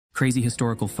Crazy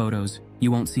historical photos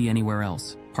you won't see anywhere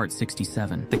else. Part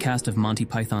 67. The cast of Monty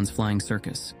Python's Flying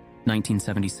Circus.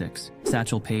 1976.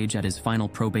 Satchel Paige at his final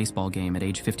pro baseball game at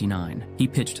age 59. He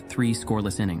pitched 3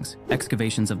 scoreless innings.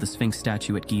 Excavations of the Sphinx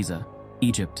statue at Giza,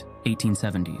 Egypt,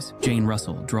 1870s. Jane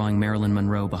Russell drawing Marilyn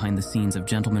Monroe behind the scenes of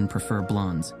Gentlemen Prefer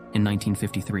Blondes in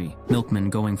 1953.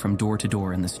 Milkmen going from door to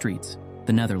door in the streets.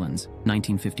 The Netherlands,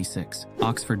 1956.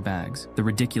 Oxford bags, the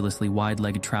ridiculously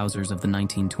wide-legged trousers of the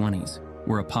 1920s,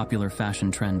 were a popular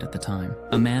fashion trend at the time.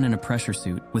 A man in a pressure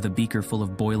suit with a beaker full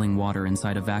of boiling water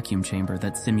inside a vacuum chamber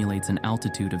that simulates an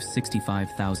altitude of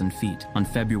 65,000 feet on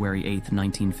February 8,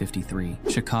 1953.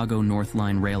 Chicago North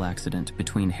Line rail accident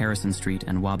between Harrison Street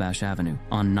and Wabash Avenue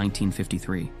on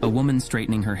 1953. A woman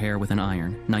straightening her hair with an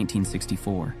iron,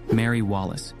 1964. Mary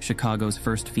Wallace, Chicago's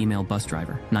first female bus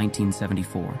driver,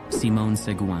 1974. Simone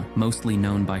Seguin, mostly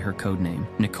known by her codename,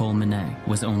 Nicole Manet,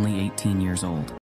 was only 18 years old.